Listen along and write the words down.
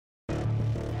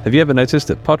Have you ever noticed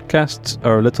that podcasts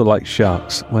are a little like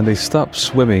sharks? When they stop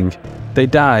swimming, they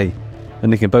die,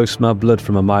 and they can both smell blood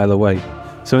from a mile away.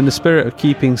 So in the spirit of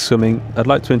keeping swimming, I'd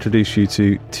like to introduce you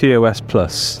to TOS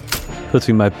Plus.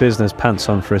 Putting my business pants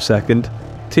on for a second,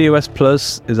 TOS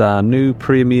Plus is our new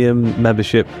premium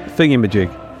membership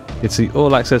thingamajig. It's the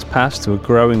all-access pass to a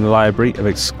growing library of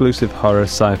exclusive horror,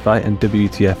 sci-fi and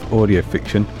WTF audio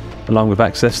fiction, along with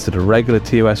access to the regular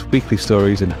TOS weekly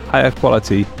stories in higher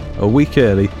quality, a week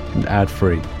early and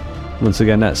ad-free. Once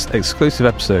again, that's exclusive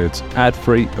episodes,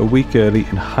 ad-free, a week early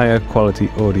and higher quality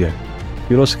audio.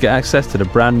 You'll also get access to the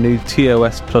brand new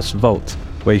TOS Plus Vault,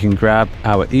 where you can grab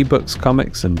our ebooks,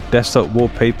 comics and desktop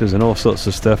wallpapers and all sorts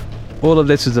of stuff. All of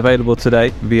this is available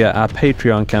today via our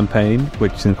Patreon campaign,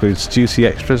 which includes juicy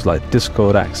extras like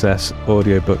Discord access,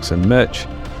 audiobooks and merch.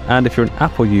 And if you're an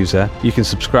Apple user, you can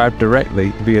subscribe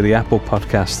directly via the Apple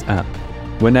Podcasts app.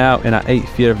 We're now in our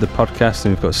 8th year of the podcast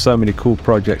and we've got so many cool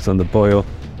projects on the boil,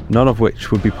 none of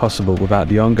which would be possible without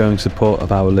the ongoing support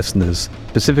of our listeners,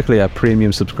 specifically our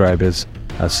premium subscribers,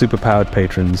 our superpowered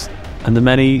patrons, and the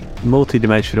many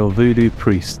multi-dimensional voodoo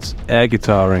priests air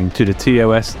guitaring to the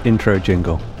TOS intro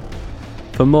jingle.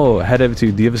 For more, head over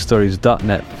to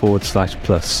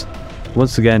theotherstories.net/plus.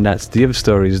 Once again, that's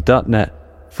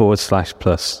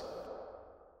theotherstories.net/plus.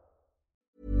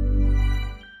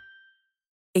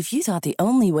 If you thought the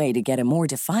only way to get a more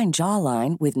defined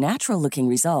jawline with natural-looking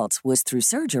results was through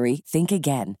surgery, think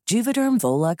again. Juvederm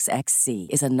Volux XC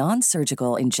is a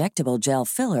non-surgical injectable gel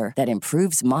filler that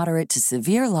improves moderate to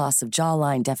severe loss of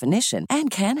jawline definition and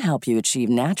can help you achieve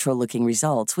natural-looking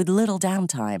results with little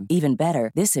downtime. Even better,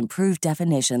 this improved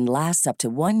definition lasts up to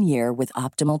 1 year with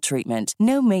optimal treatment.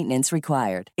 No maintenance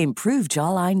required. Improve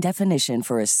jawline definition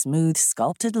for a smooth,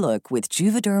 sculpted look with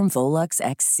Juvederm Volux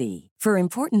XC. For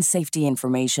important safety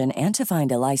information and to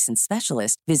find a licensed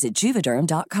specialist, visit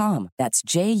Juvederm.com. That's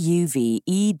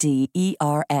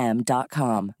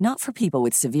JUVEDERM.com. Not for people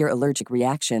with severe allergic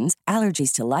reactions,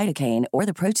 allergies to lidocaine, or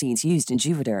the proteins used in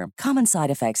Juvederm. Common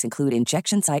side effects include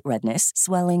injection site redness,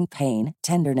 swelling, pain,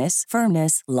 tenderness,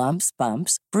 firmness, lumps,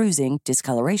 bumps, bruising,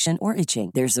 discoloration, or itching.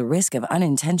 There's a risk of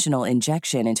unintentional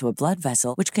injection into a blood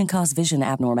vessel, which can cause vision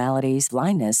abnormalities,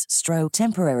 blindness, stroke,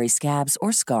 temporary scabs,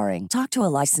 or scarring. Talk to a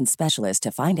licensed specialist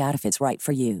to find out if it's right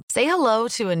for you. Say hello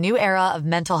to a new era of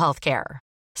mental health care.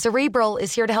 Cerebral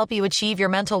is here to help you achieve your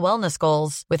mental wellness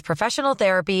goals with professional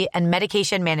therapy and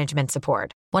medication management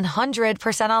support.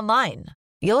 100% online.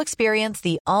 You'll experience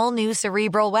the all-new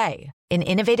Cerebral Way, an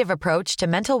innovative approach to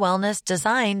mental wellness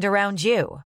designed around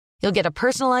you. You'll get a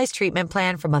personalized treatment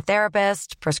plan from a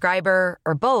therapist, prescriber,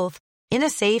 or both in a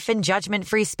safe and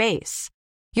judgment-free space.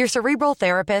 Your Cerebral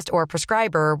therapist or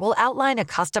prescriber will outline a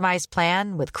customized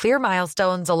plan with clear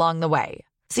milestones along the way,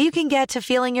 so you can get to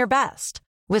feeling your best.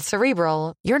 With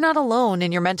Cerebral, you're not alone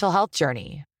in your mental health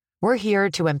journey. We're here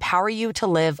to empower you to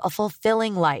live a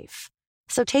fulfilling life.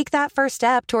 So take that first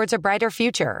step towards a brighter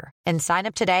future and sign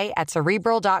up today at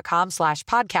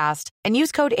Cerebral.com/podcast and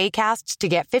use code ACAST to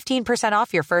get 15%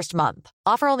 off your first month.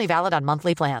 Offer only valid on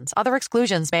monthly plans. Other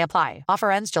exclusions may apply.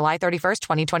 Offer ends July 31st,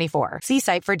 2024. See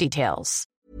site for details.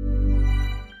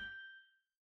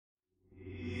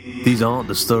 These aren't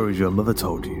the stories your mother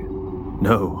told you.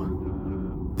 No,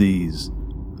 these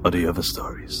are the other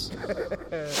stories.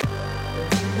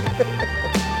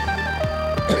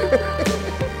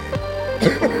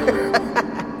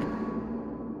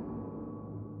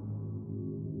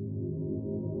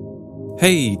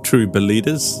 Hey, true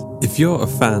believers! If you're a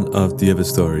fan of The Other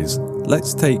Stories,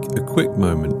 let's take a quick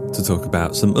moment to talk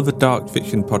about some other dark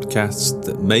fiction podcasts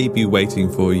that may be waiting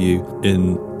for you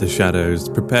in the shadows,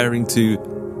 preparing to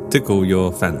tickle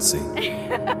your fancy.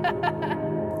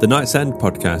 The Night's End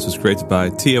podcast was created by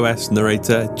TOS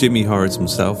narrator Jimmy Horrors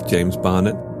himself, James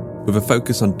Barnett. With a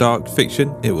focus on dark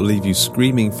fiction, it will leave you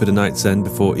screaming for the night's end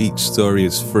before each story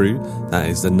is through. That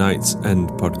is the Night's End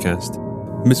podcast.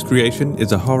 Miscreation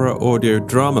is a horror audio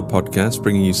drama podcast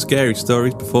bringing you scary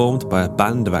stories performed by a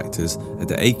band of actors at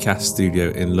the ACAST studio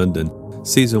in London.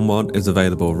 Season 1 is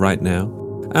available right now.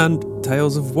 And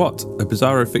Tales of What, a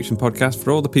bizarro fiction podcast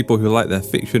for all the people who like their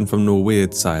fiction from the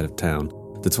weird side of town.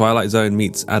 The Twilight Zone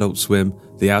meets Adult Swim,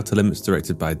 The Outer Limits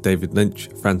directed by David Lynch,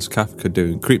 Franz Kafka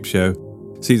doing Creepshow.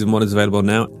 Season 1 is available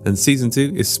now, and Season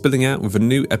 2 is spilling out with a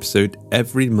new episode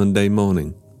every Monday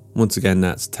morning. Once again,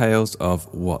 that's Tales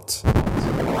of What.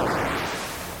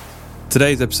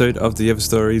 Today's episode of The Other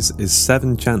Stories is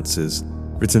 7 Chances,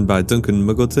 written by Duncan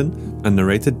Muggleton and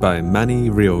narrated by Manny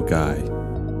Realguy.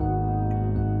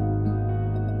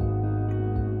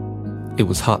 It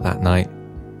was hot that night.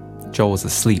 Joel was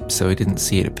asleep, so he didn't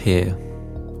see it appear.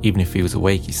 Even if he was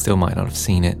awake, he still might not have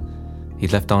seen it.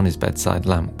 He'd left on his bedside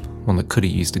lamp, one that could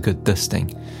have used a good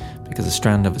dusting, because a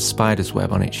strand of a spider's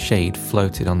web on its shade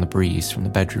floated on the breeze from the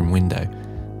bedroom window.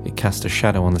 It cast a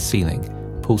shadow on the ceiling,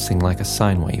 pulsing like a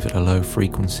sine wave at a low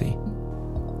frequency.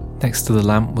 Next to the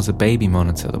lamp was a baby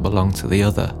monitor that belonged to the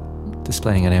other,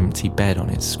 displaying an empty bed on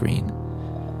its screen.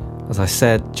 As I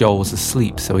said, Joel was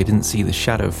asleep, so he didn't see the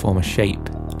shadow form a shape.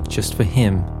 Just for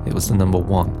him, it was the number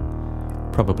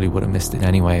 1. Probably would have missed it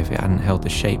anyway if it hadn't held the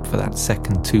shape for that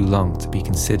second too long to be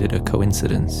considered a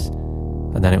coincidence.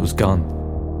 And then it was gone.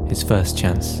 His first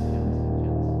chance.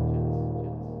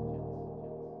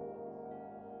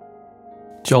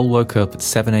 Joel woke up at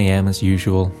 7 a.m. as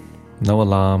usual. No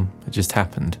alarm, it just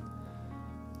happened.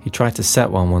 He tried to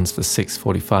set one once for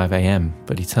 6:45 a.m,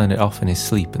 but he turned it off in his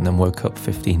sleep and then woke up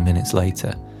 15 minutes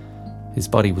later. His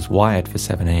body was wired for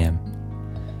 7 a.m.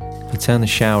 He turned the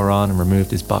shower on and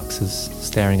removed his boxers,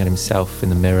 staring at himself in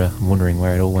the mirror and wondering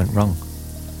where it all went wrong.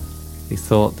 He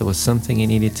thought there was something he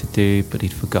needed to do, but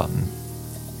he'd forgotten.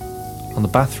 On the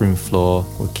bathroom floor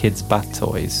were kids' bath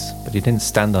toys, but he didn't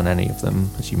stand on any of them,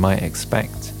 as you might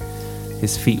expect.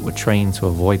 His feet were trained to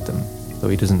avoid them, though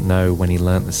he doesn't know when he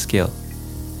learnt the skill.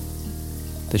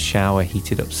 The shower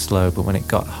heated up slow, but when it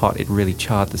got hot it really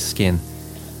charred the skin.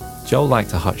 Joel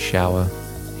liked a hot shower.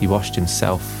 He washed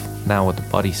himself, now with the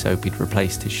body soap he'd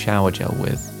replaced his shower gel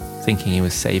with, thinking he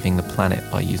was saving the planet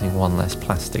by using one less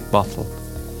plastic bottle.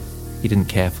 He didn't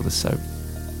care for the soap.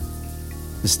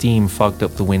 The steam fogged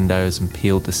up the windows and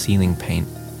peeled the ceiling paint.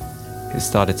 It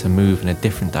started to move in a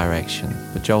different direction,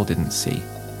 but Joel didn't see.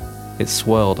 It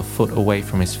swirled a foot away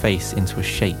from his face into a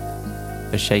shape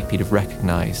he'd have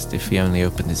recognised if he only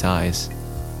opened his eyes.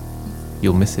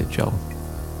 "You'll miss it, Joel."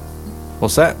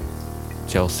 "What's that?"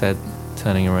 Joel said,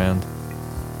 turning around.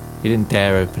 He didn't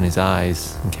dare open his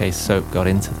eyes in case soap got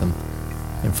into them.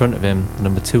 In front of him,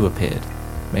 number 2 appeared,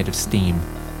 made of steam.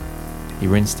 He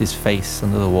rinsed his face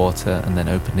under the water and then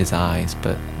opened his eyes,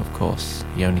 but of course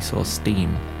he only saw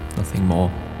steam, nothing more.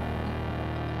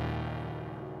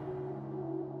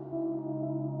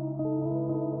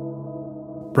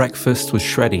 Breakfast was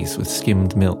Shreddies with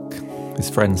skimmed milk. His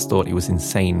friends thought he was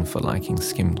insane for liking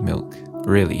skimmed milk.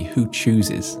 Really, who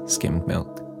chooses skimmed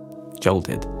milk? Joel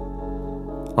did.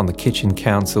 On the kitchen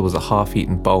counter was a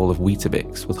half-eaten bowl of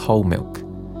Weetabix with whole milk.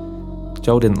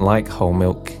 Joel didn't like whole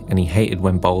milk, and he hated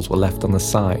when bowls were left on the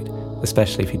side,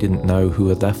 especially if he didn't know who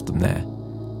had left them there.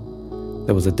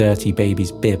 There was a dirty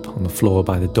baby's bib on the floor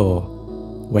by the door,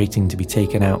 waiting to be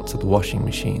taken out to the washing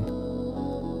machine.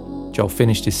 Joel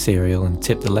finished his cereal and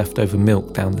tipped the leftover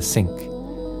milk down the sink.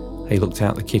 He looked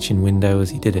out the kitchen window as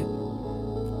he did it.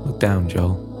 "Look down,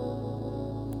 Joel."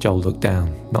 Joel looked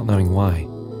down, not knowing why.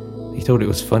 He thought it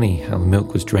was funny how the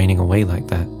milk was draining away like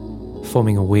that,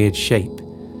 forming a weird shape.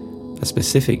 A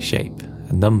specific shape,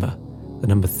 a number, the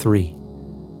number 3.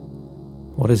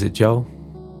 "What is it, Joel?"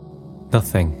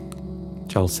 "Nothing,"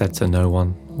 Joel said to no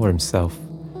one, or himself.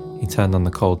 He turned on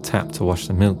the cold tap to wash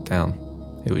the milk down.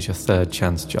 It was your third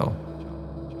chance, Joel.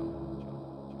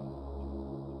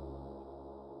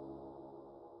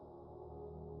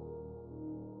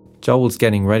 Joel was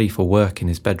getting ready for work in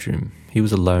his bedroom. He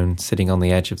was alone, sitting on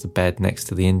the edge of the bed next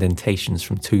to the indentations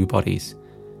from 2 bodies.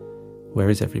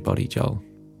 "Where is everybody, Joel?"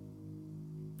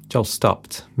 Joel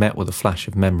stopped, met with a flash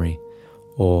of memory,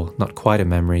 or not quite a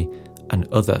memory, an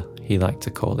other, he liked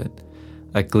to call it.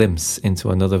 A glimpse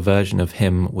into another version of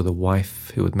him with a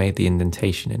wife who had made the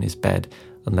indentation in his bed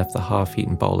and left the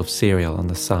half-eaten bowl of cereal on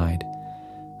the side,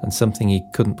 and something he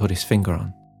couldn't put his finger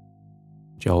on.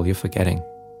 "Joel, you're forgetting."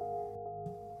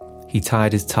 He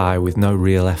tied his tie with no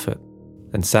real effort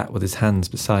and sat with his hands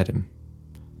beside him.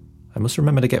 "I must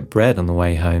remember to get bread on the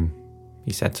way home,"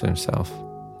 he said to himself.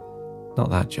 "Not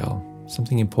that, Joel.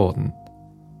 Something important."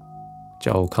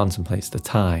 Joel contemplates the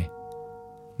tie.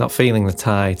 "Not feeling the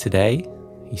tie today,"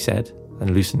 he said,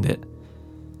 and loosened it.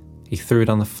 He threw it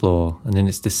on the floor, and in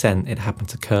its descent it happened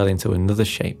to curl into another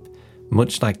shape.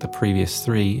 Much like the previous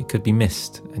 3, it could be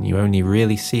missed, and you only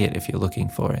really see it if you're looking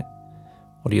for it.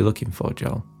 "What are you looking for,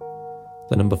 Joel?"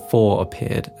 The number 4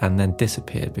 appeared and then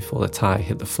disappeared before the tie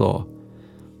hit the floor.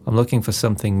 "I'm looking for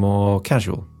something more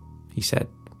casual," he said,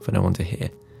 for no one to hear.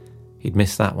 He'd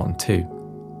missed that one too.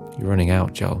 "You're running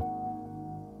out, Joel."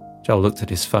 Joel looked at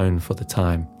his phone for the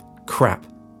time. "Crap,"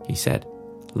 he said.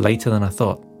 "Later than I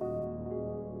thought."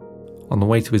 On the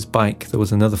way to his bike, there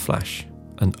was another flash,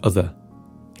 an other.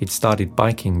 He'd started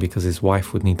biking because his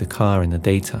wife would need the car in the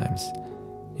daytimes.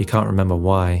 He can't remember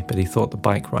why, but he thought the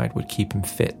bike ride would keep him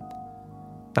fit.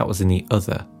 That was in the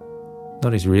other,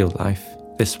 not his real life,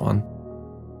 this one.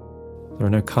 "There are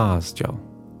no cars, Joel."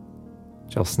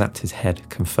 Joel snapped his head,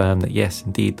 confirmed that yes,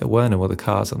 indeed, there were no other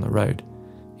cars on the road.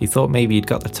 He thought maybe he'd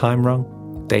got the time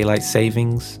wrong. Daylight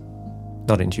savings?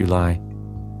 Not in July.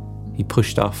 He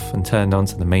pushed off and turned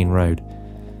onto the main road.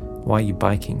 Why are you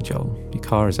biking, Joel? Your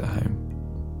car is at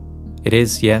home. It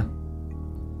is, yeah.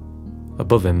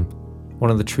 Above him,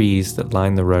 one of the trees that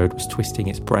lined the road was twisting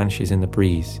its branches in the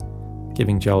breeze,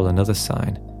 giving Joel another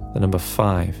sign, the number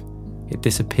 5. It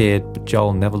disappeared, but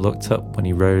Joel never looked up when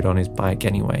he rode on his bike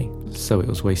anyway, so it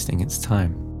was wasting its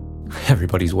time.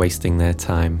 Everybody's wasting their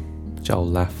time, Joel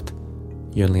laughed.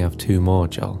 You only have 2 more,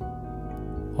 Joel.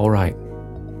 All right,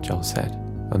 Joel said,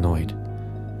 annoyed.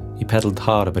 He pedalled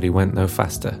harder, but he went no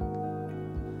faster.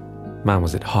 Man,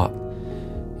 was it hot.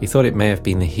 He thought it may have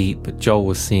been the heat, but Joel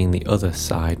was seeing the other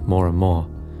side more and more.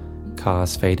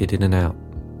 Cars faded in and out,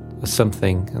 a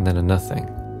something and then a nothing.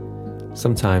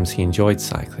 Sometimes he enjoyed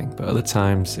cycling, but other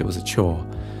times it was a chore.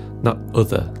 Not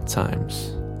other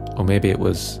times. Or maybe it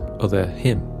was other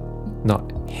him,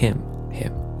 not him.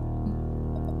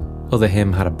 Other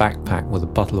him had a backpack with a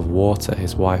bottle of water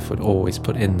his wife would always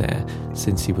put in there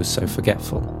since he was so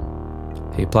forgetful.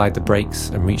 He applied the brakes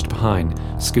and reached behind,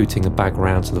 scooting the bag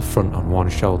round to the front on one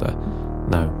shoulder.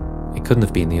 No, it couldn't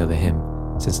have been the other him,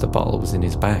 since the bottle was in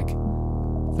his bag.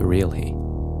 The real he.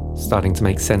 Starting to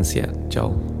make sense yet,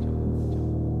 Joel?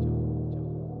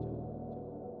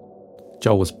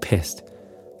 Joel was pissed.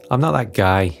 I'm not that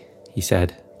guy, he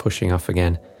said, pushing off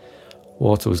again.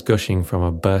 Water was gushing from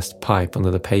a burst pipe under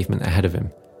the pavement ahead of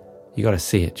him. You gotta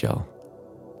see it, Joel.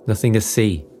 Nothing to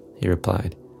see, he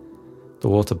replied. The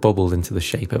water bubbled into the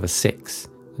shape of a 6,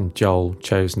 and Joel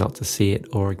chose not to see it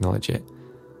or acknowledge it.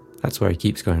 That's where he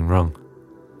keeps going wrong.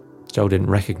 Joel didn't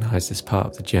recognise this part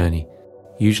of the journey.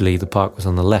 Usually the park was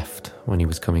on the left when he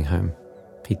was coming home.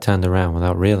 He turned around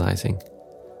without realising.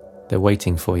 They're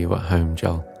waiting for you at home,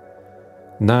 Joel.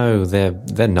 No,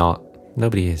 they're not.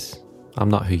 Nobody is. I'm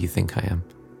not who you think I am.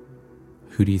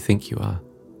 Who do you think you are?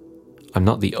 I'm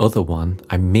not the other one.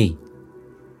 I'm me.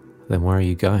 Then where are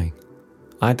you going?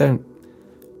 I don't...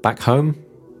 Back home?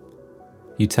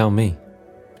 You tell me.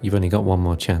 You've only got one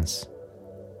more chance.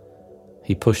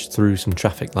 He pushed through some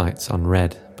traffic lights on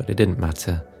red, but it didn't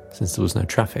matter, since there was no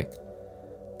traffic.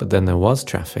 But then there was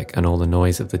traffic and all the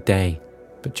noise of the day,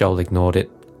 but Joel ignored it,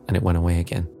 and it went away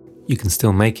again. You can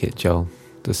still make it, Joel.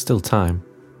 There's still time.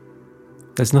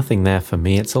 There's nothing there for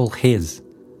me, it's all his.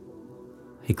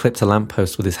 He clipped a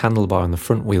lamppost with his handlebar and the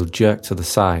front wheel jerked to the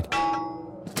side.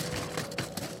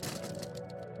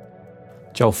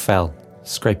 Joel fell,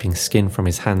 scraping skin from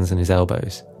his hands and his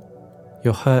elbows.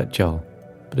 You're hurt, Joel,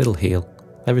 but it'll heal.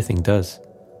 Everything does.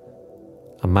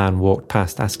 A man walked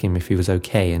past asking him if he was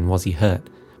okay and was he hurt,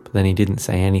 but then he didn't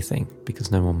say anything because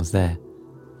no one was there.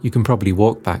 You can probably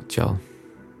walk back, Joel.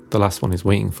 The last one is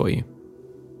waiting for you.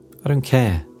 I don't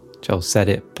care. Joel said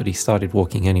it, but he started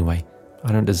walking anyway.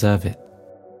 I don't deserve it.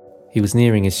 He was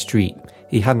nearing his street.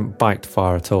 He hadn't biked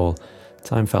far at all.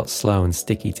 Time felt slow and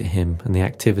sticky to him, and the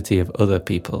activity of other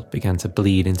people began to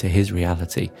bleed into his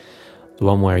reality, the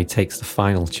one where he takes the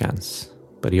final chance,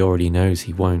 but he already knows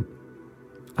he won't.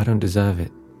 I don't deserve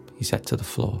it, he said to the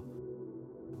floor.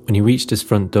 When he reached his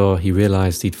front door, he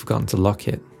realised he'd forgotten to lock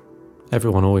it.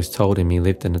 Everyone always told him he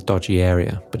lived in a dodgy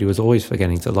area, but he was always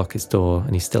forgetting to lock his door,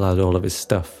 and he still had all of his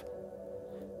stuff.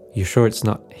 You're sure it's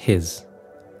not his?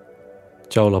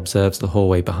 Joel observes the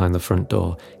hallway behind the front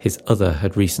door. His other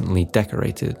had recently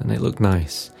decorated, and it looked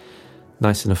nice.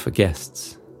 Nice enough for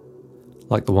guests.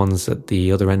 Like the ones at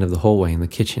the other end of the hallway in the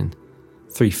kitchen.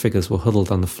 3 figures were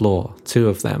huddled on the floor. 2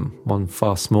 of them, one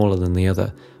far smaller than the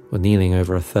other, were kneeling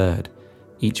over a third.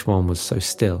 Each one was so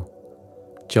still.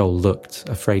 Joel looked,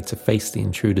 afraid to face the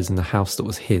intruders in the house that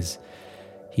was his.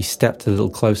 He stepped a little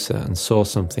closer and saw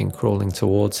something crawling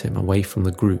towards him away from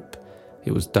the group.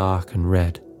 It was dark and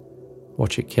red.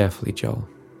 Watch it carefully, Joel.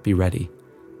 Be ready.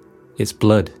 It's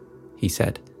blood, he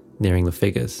said, nearing the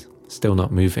figures, still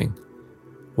not moving.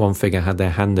 One figure had their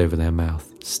hand over their mouth,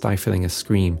 stifling a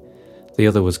scream. The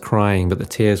other was crying, but the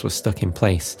tears were stuck in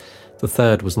place. The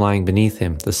third was lying beneath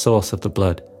him, the source of the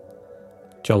blood.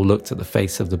 Joel looked at the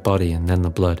face of the body and then the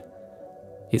blood.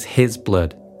 It's his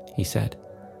blood, he said.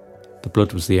 The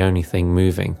blood was the only thing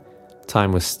moving.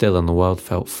 Time was still and the world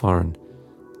felt foreign.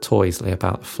 Toys lay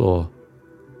about the floor.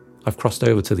 I've crossed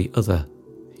over to the other,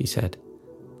 he said.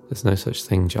 There's no such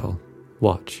thing, Joel.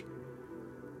 Watch.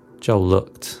 Joel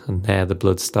looked, and there the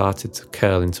blood started to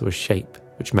curl into a shape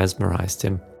which mesmerised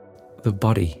him. The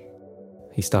body,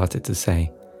 he started to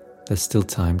say. There's still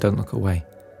time, don't look away.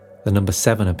 The number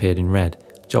 7 appeared in red.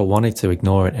 Joel wanted to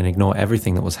ignore it and ignore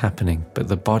everything that was happening, but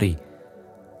the body...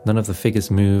 None of the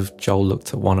figures moved. Joel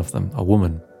looked at one of them, a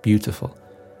woman, beautiful.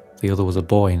 The other was a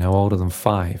boy, no older than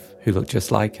 5, who looked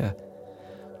just like her.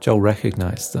 Joel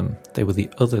recognised them. They were the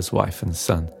other's wife and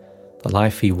son, the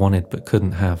life he wanted but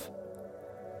couldn't have.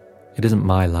 "It isn't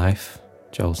my life,"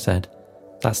 Joel said.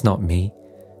 "That's not me."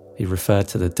 He referred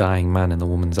to the dying man in the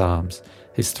woman's arms,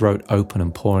 his throat open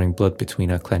and pouring blood between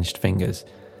her clenched fingers,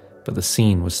 but the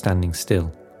scene was standing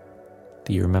still.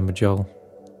 "Do you remember, Joel?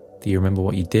 Do you remember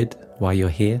what you did, why you're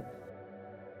here?"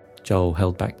 Joel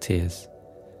held back tears.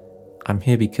 "I'm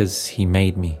here because he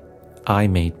made me. I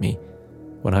made me,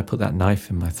 when I put that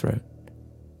knife in my throat."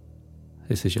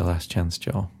 "This is your last chance,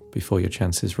 Joel, before your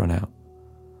chances run out."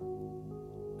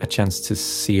 "A chance to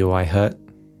see who I hurt?"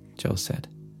 Joel said.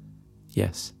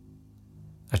 "Yes."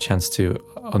 "A chance to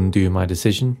undo my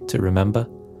decision, to remember?"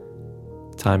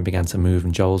 Time began to move,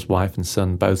 and Joel's wife and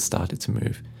son both started to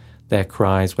move. Their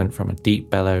cries went from a deep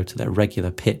bellow to their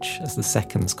regular pitch as the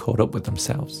seconds caught up with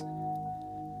themselves.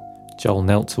 Joel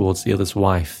knelt towards the other's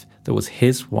wife, that was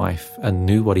his wife, and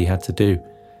knew what he had to do.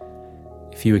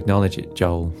 "If you acknowledge it,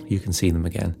 Joel, you can see them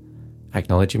again.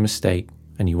 Acknowledge your mistake,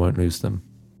 and you won't lose them."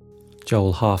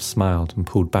 Joel half smiled and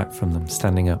pulled back from them,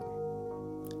 standing up.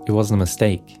 "It wasn't a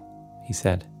mistake," he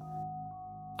said.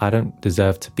 "I don't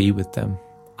deserve to be with them.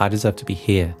 I deserve to be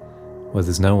here, where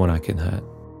there's no one I can hurt.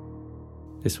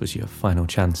 This was your final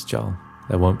chance, Joel.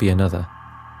 There won't be another."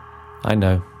 "I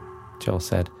know," Joel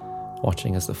said,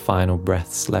 watching as the final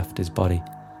breaths left his body.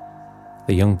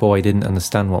 The young boy didn't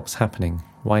understand what was happening,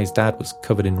 why his dad was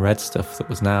covered in red stuff that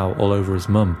was now all over his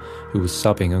mum, who was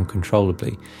sobbing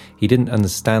uncontrollably. He didn't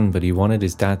understand, but he wanted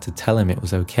his dad to tell him it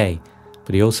was okay,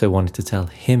 but he also wanted to tell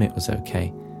him it was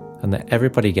okay, and that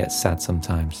everybody gets sad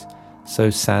sometimes, so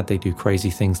sad they do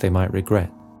crazy things they might regret.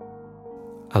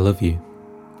 "I love you,"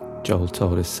 Joel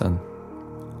told his son,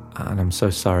 "and I'm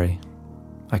so sorry.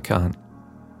 I can't."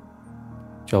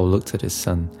 Joel looked at his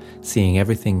son, seeing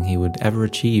everything he would ever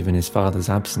achieve in his father's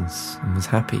absence, and was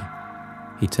happy.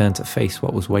 He turned to face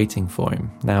what was waiting for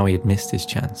him. Now he had missed his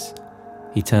chance.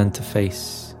 He turned to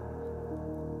face...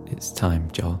 "It's time,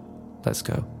 Joel. Let's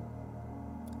go."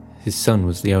 His son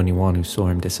was the only one who saw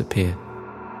him disappear.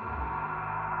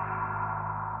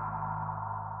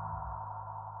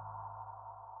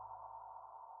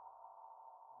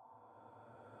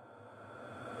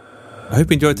 I hope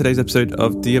you enjoyed today's episode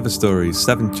of The Other Stories.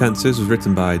 7 Chances was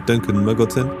written by Duncan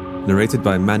Muggleton, narrated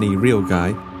by Manny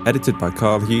Realguy, edited by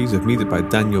Carl Hughes, with music by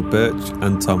Daniel Birch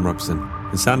and Tom Robson,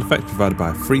 and sound effects provided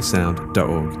by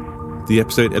freesound.org. The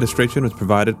episode illustration was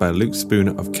provided by Luke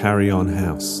Spooner of Carry On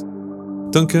House.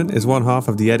 Duncan is one half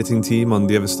of the editing team on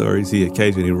The Other Stories. He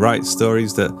occasionally writes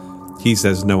stories that he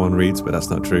says no one reads, but that's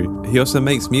not true. He also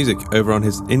makes music over on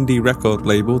his indie record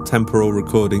label, Temporal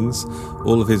Recordings.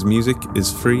 All of his music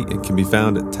is free and can be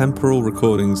found at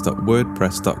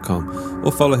temporalrecordings.wordpress.com,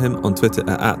 or follow him on Twitter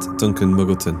at Duncan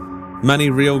Muggleton.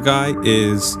 Manny Realguy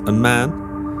is a man,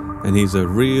 and he's a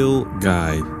real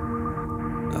guy.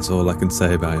 That's all I can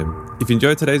say about him. If you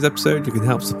enjoyed today's episode, you can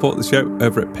help support the show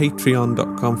over at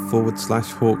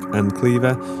patreon.com/Hawk and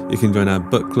Cleaver. You can join our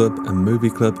book club and movie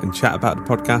club and chat about the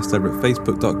podcast over at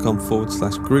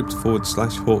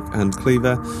facebook.com/groups/Hawk and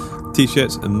Cleaver.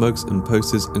 T-shirts and mugs and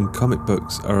posters and comic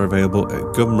books are available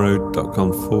at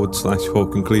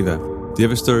gumroad.com/Hawk and Cleaver. The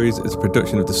Other Stories is a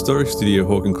production of the Story Studio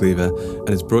Hawk and Cleaver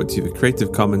and is brought to you with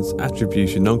Creative Commons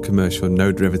Attribution Non-Commercial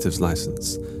No Derivatives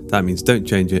License. That means don't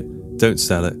change it, don't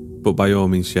sell it, but by all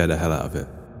means share the hell out of it.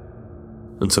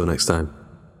 Until next time.